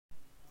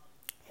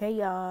Hey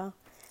y'all,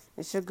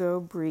 it's your girl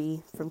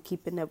Bree from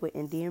Keeping Up with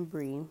Indian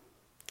Bree.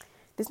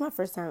 This is my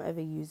first time ever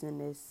using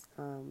this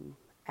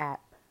app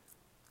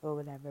or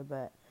whatever,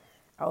 but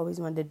I always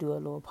wanted to do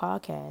a little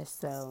podcast,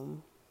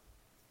 so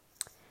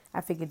I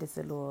figured it's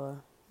a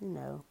little,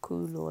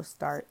 cool little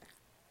start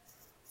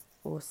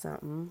or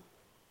something.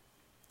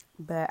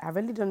 But I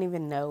really don't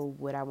even know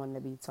what I want to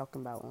be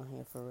talking about on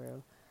here for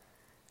real.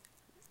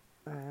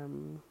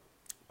 Um,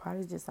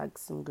 Probably just like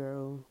some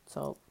girl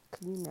talk,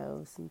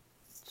 some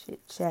chit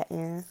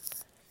chatting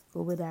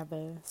or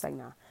whatever. It's like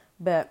nah,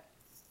 but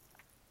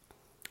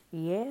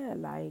yeah,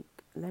 like,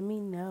 let me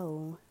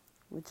know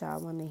what y'all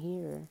want to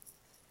hear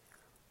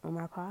on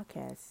my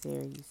podcast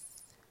series.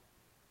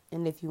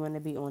 And if you want to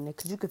be on it,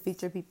 because you could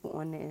feature people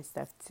on it and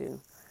stuff too.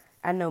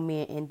 I know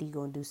me and Indy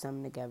going to do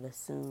something together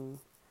soon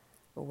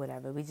or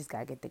whatever. We just got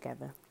to get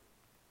together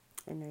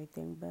and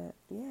everything. But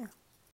yeah.